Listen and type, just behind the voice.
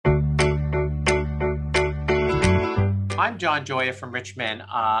I'm John Gioia from Richmond,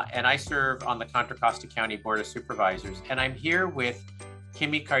 and I serve on the Contra Costa County Board of Supervisors. And I'm here with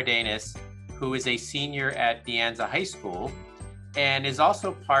Kimmy Cardenas, who is a senior at De Anza High School and is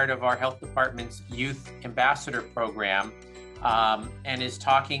also part of our health department's youth ambassador program, and is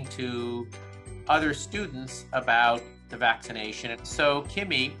talking to other students about the vaccination. So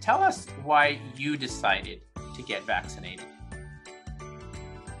Kimmy, tell us why you decided to get vaccinated.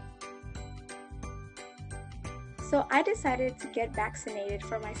 So I decided to get vaccinated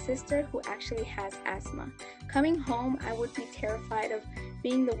for my sister who actually has asthma. Coming home, I would be terrified of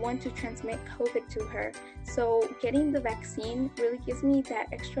being the one to transmit COVID to her. So getting the vaccine really gives me that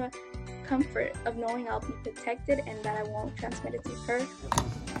extra comfort of knowing I'll be protected and that I won't transmit it to her.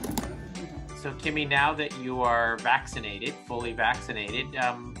 So Kimmy, now that you are vaccinated, fully vaccinated,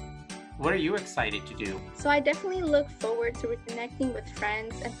 what are you excited to do? So I definitely look forward to reconnecting with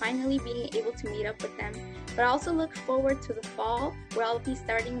friends and finally being able to meet up with them. But I also look forward to the fall where I'll be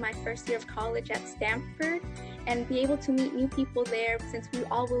starting my first year of college at Stanford and be able to meet new people there since we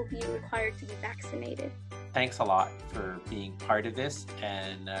all will be required to be vaccinated. Thanks a lot for being part of this,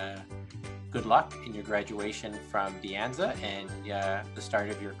 and good luck in your graduation from De Anza and the start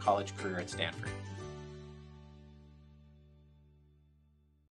of your college career at Stanford.